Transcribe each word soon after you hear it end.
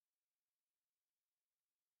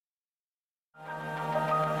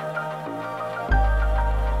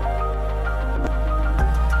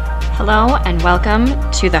Hello and welcome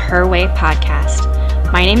to the Her Way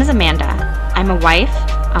podcast. My name is Amanda. I'm a wife,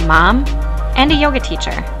 a mom, and a yoga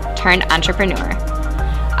teacher turned entrepreneur.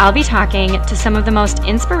 I'll be talking to some of the most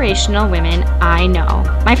inspirational women I know,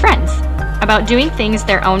 my friends, about doing things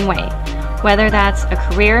their own way, whether that's a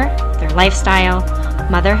career, their lifestyle,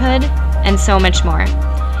 motherhood, and so much more.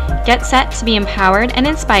 Get set to be empowered and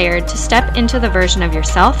inspired to step into the version of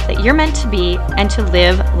yourself that you're meant to be and to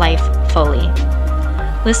live life fully.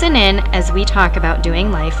 Listen in as we talk about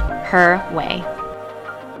doing life her way.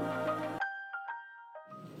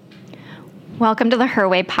 Welcome to the Her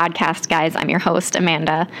Way podcast, guys. I'm your host,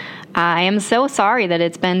 Amanda. I am so sorry that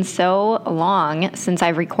it's been so long since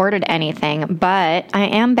I've recorded anything, but I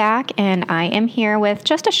am back and I am here with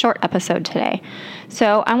just a short episode today.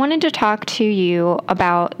 So I wanted to talk to you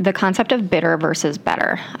about the concept of bitter versus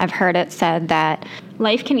better. I've heard it said that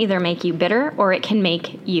life can either make you bitter or it can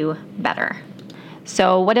make you better.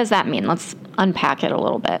 So what does that mean? Let's unpack it a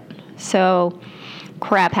little bit. So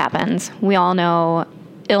crap happens. We all know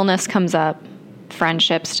illness comes up,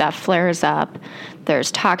 friendship stuff flares up,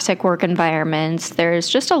 there's toxic work environments, there's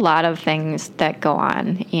just a lot of things that go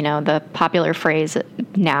on. You know, the popular phrase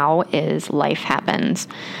now is life happens,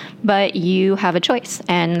 but you have a choice,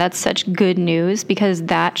 and that's such good news because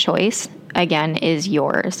that choice, again, is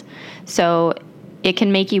yours. So it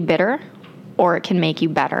can make you bitter or it can make you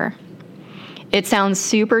better. It sounds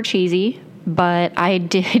super cheesy, but I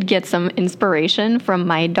did get some inspiration from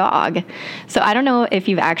my dog. So I don't know if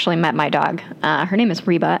you've actually met my dog. Her name is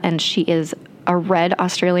Reba, and she is a red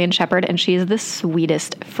Australian Shepherd, and she is the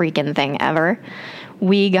sweetest freaking thing ever.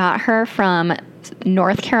 We got her from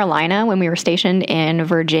North Carolina when we were stationed in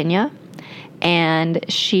Virginia, and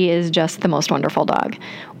she is just the most wonderful dog.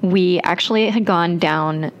 We actually had gone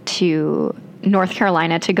down to North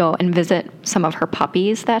Carolina to go and visit some of her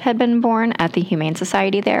puppies that had been born at the Humane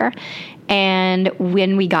Society there. And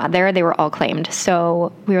when we got there, they were all claimed.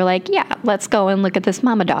 So we were like, yeah, let's go and look at this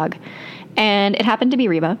mama dog. And it happened to be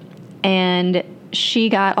Reba. And she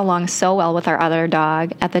got along so well with our other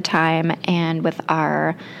dog at the time and with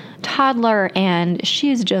our toddler. And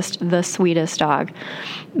she's just the sweetest dog.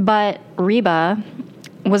 But Reba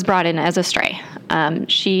was brought in as a stray.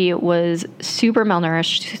 She was super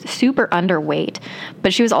malnourished, super underweight,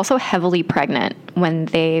 but she was also heavily pregnant when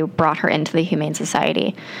they brought her into the Humane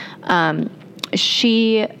Society.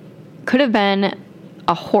 She could have been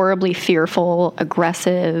a horribly fearful,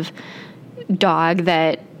 aggressive dog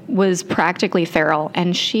that was practically feral,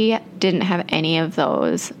 and she didn't have any of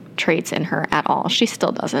those traits in her at all. She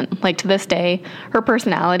still doesn't. Like, to this day, her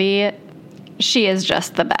personality, she is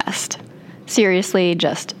just the best. Seriously,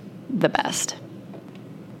 just the best.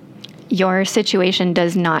 Your situation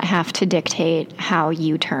does not have to dictate how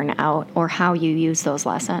you turn out or how you use those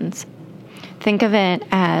lessons. Think of it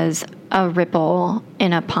as a ripple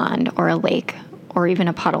in a pond or a lake or even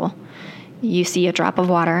a puddle. You see a drop of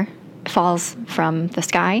water, it falls from the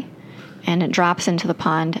sky, and it drops into the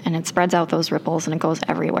pond, and it spreads out those ripples, and it goes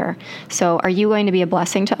everywhere. So are you going to be a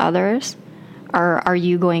blessing to others, or are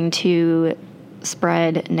you going to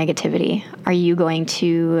spread negativity? Are you going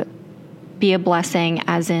to be a blessing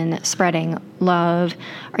as in spreading love?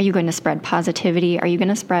 Are you going to spread positivity? Are you going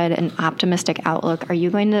to spread an optimistic outlook? Are you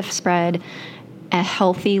going to spread a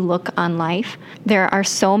healthy look on life? There are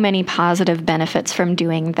so many positive benefits from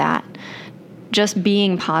doing that. Just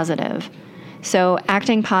being positive. So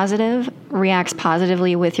acting positive reacts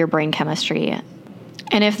positively with your brain chemistry.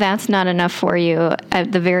 And if that's not enough for you,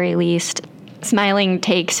 at the very least, smiling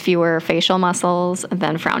takes fewer facial muscles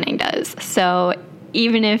than frowning does. So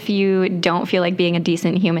even if you don't feel like being a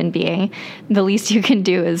decent human being, the least you can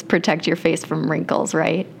do is protect your face from wrinkles,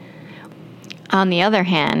 right? On the other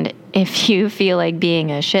hand, if you feel like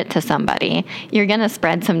being a shit to somebody, you're going to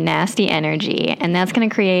spread some nasty energy, and that's going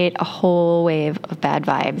to create a whole wave of bad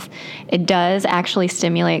vibes. It does actually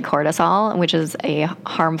stimulate cortisol, which is a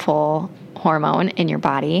harmful hormone in your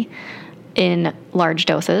body, in large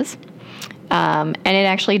doses. And it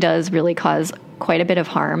actually does really cause quite a bit of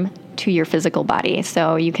harm to your physical body.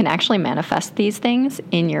 So you can actually manifest these things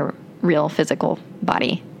in your real physical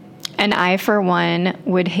body. And I, for one,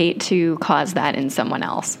 would hate to cause that in someone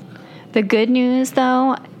else. The good news,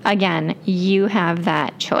 though, again, you have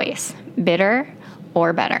that choice, bitter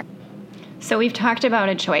or better. So we've talked about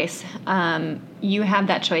a choice. You have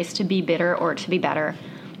that choice to be bitter or to be better.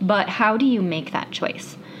 But how do you make that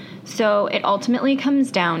choice? So it ultimately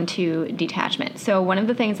comes down to detachment. So one of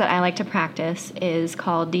the things that I like to practice is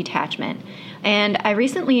called detachment. And I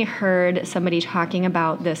recently heard somebody talking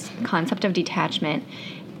about this concept of detachment.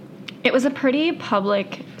 It was a pretty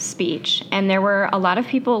public speech, and there were a lot of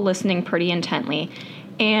people listening pretty intently.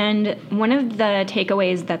 And one of the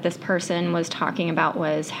takeaways that this person was talking about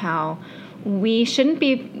was how we shouldn't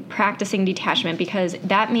be practicing detachment because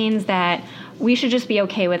that means that we should just be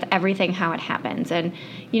okay with everything how it happens. And,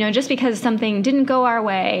 just because something didn't go our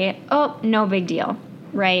way, oh, no big deal,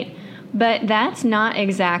 right? But that's not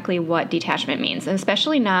exactly what detachment means, and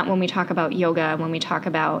especially not when we talk about yoga, when we talk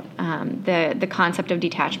about the concept of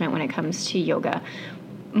detachment when it comes to yoga.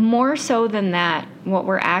 More so than that, what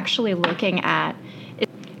we're actually looking at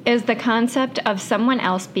is the concept of someone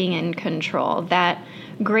else being in control, that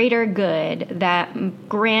greater good, that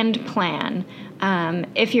grand plan.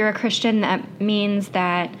 If you're a Christian, that means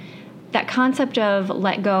that concept of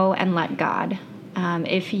let go and let God.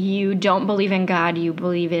 If you don't believe in God, you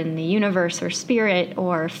believe in the universe or spirit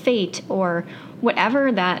or fate or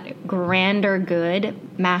whatever that grander good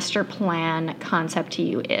master plan concept to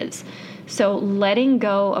you is. So letting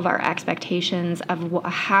go of our expectations of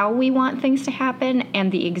how we want things to happen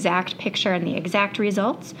and the exact picture and the exact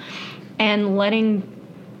results, and letting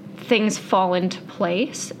things fall into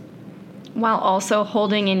place while also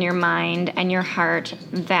holding in your mind and your heart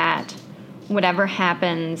that whatever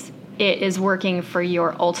happens, it is working for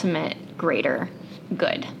your ultimate greater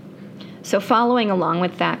good. So following along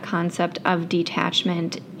with that concept of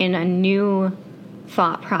detachment in a new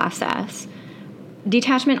thought process,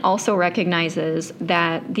 detachment also recognizes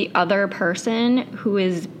that the other person who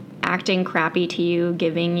is acting crappy to you,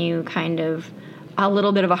 giving you kind of a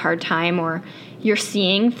little bit of a hard time, or you're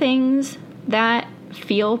seeing things that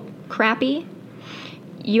feel crappy,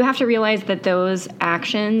 you have to realize that those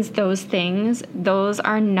actions, those things, those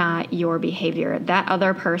are not your behavior. That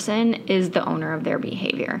other person is the owner of their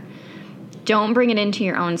behavior. Don't bring it into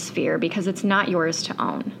your own sphere because it's not yours to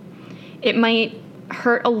own. It might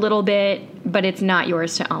hurt a little bit, but it's not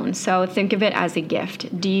yours to own. So think of it as a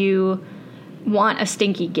gift. Do you want a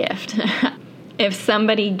stinky gift? If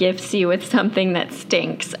somebody gifts you with something that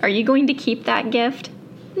stinks, are you going to keep that gift?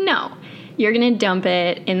 No. You're going to dump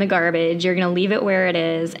it in the garbage, you're going to leave it where it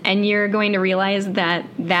is, and you're going to realize that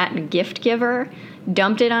that gift giver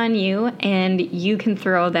dumped it on you, and you can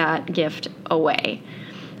throw that gift away.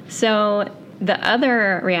 So the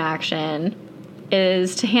other reaction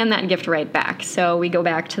is to hand that gift right back. So we go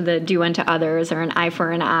back to the do unto others or an eye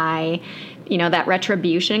for an eye, that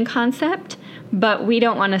retribution concept, but we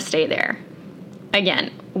don't want to stay there.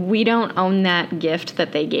 Again, we don't own that gift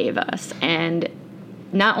that they gave us, and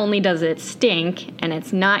not only does it stink and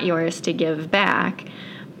it's not yours to give back,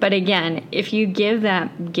 but again, if you give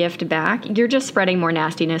that gift back, you're just spreading more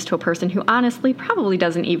nastiness to a person who honestly probably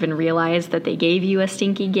doesn't even realize that they gave you a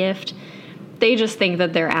stinky gift. They just think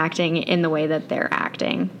that they're acting in the way that they're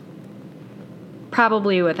acting,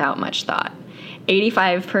 probably without much thought.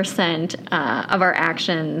 85% of our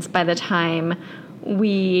actions by the time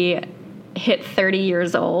we hit 30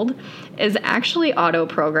 years old is actually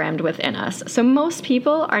auto-programmed within us. So most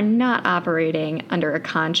people are not operating under a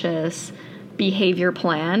conscious behavior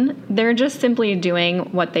plan. They're just simply doing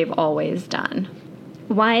what they've always done.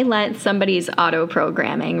 Why let somebody's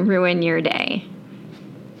auto-programming ruin your day?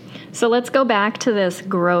 So let's go back to this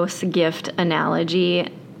gross gift analogy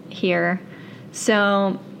here.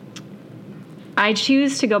 So I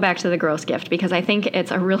choose to go back to the gross gift because I think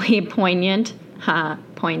it's a really poignant,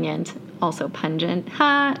 also pungent,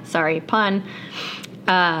 pun,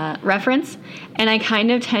 reference. And I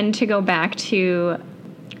kind of tend to go back to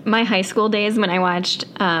my high school days when I watched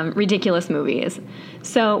ridiculous movies.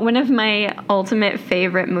 So one of my ultimate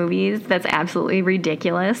favorite movies that's absolutely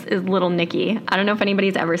ridiculous is Little Nicky. I don't know if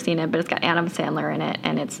anybody's ever seen it, but it's got Adam Sandler in it,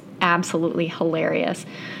 and it's absolutely hilarious.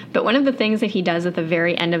 But one of the things that he does at the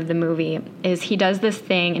very end of the movie is he does this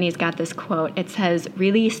thing, and he's got this quote. It says,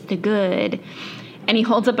 "Release the good." And he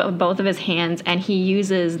holds up both of his hands, and he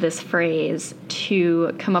uses this phrase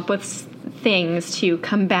to come up with things to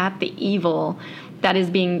combat the evil that is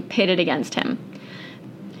being pitted against him.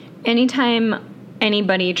 Anytime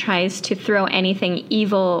anybody tries to throw anything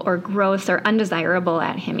evil or gross or undesirable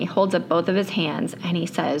at him, he holds up both of his hands and he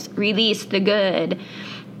says, "Release the good."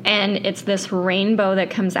 And it's this rainbow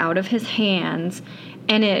that comes out of his hands,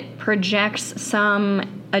 and it projects some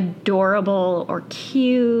adorable or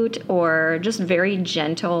cute or just very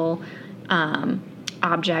gentle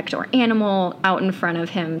object or animal out in front of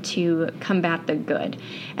him to combat the good.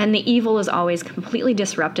 And the evil is always completely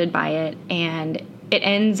disrupted by it, and it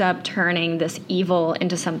ends up turning this evil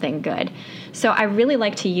into something good. So I really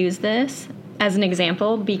like to use this as an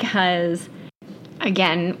example because,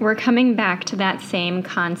 again, we're coming back to that same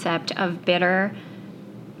concept of bitter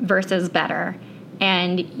versus better.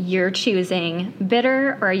 And you're choosing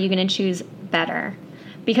bitter, or are you going to choose better?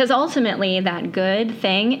 Because ultimately, that good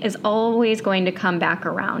thing is always going to come back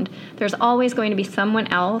around. There's always going to be someone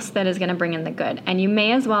else that is going to bring in the good, and you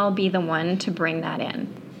may as well be the one to bring that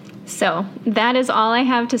in. So that is all I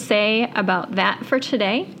have to say about that for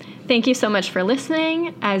today. Thank you so much for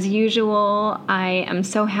listening. As usual, I am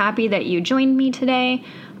so happy that you joined me today.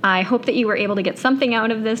 I hope that you were able to get something out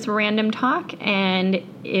of this random talk, and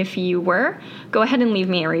if you were, go ahead and leave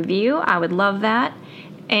me a review. I would love that,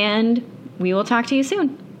 and we will talk to you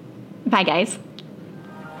soon. Bye, guys.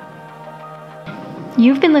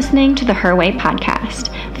 You've been listening to the Her Way podcast.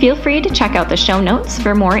 Feel free to check out the show notes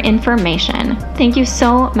for more information. Thank you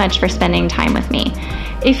so much for spending time with me.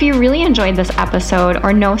 If you really enjoyed this episode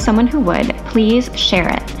or know someone who would, please share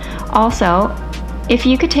it. Also, if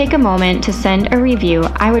you could take a moment to send a review,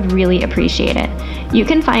 I would really appreciate it. You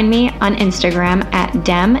can find me on Instagram at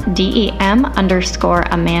dem_Amanda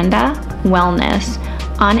wellness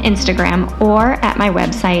on Instagram, or at my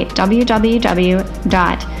website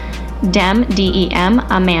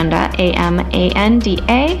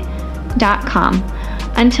www.demamanda.com.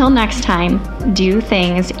 Until next time, do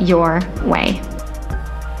things your way.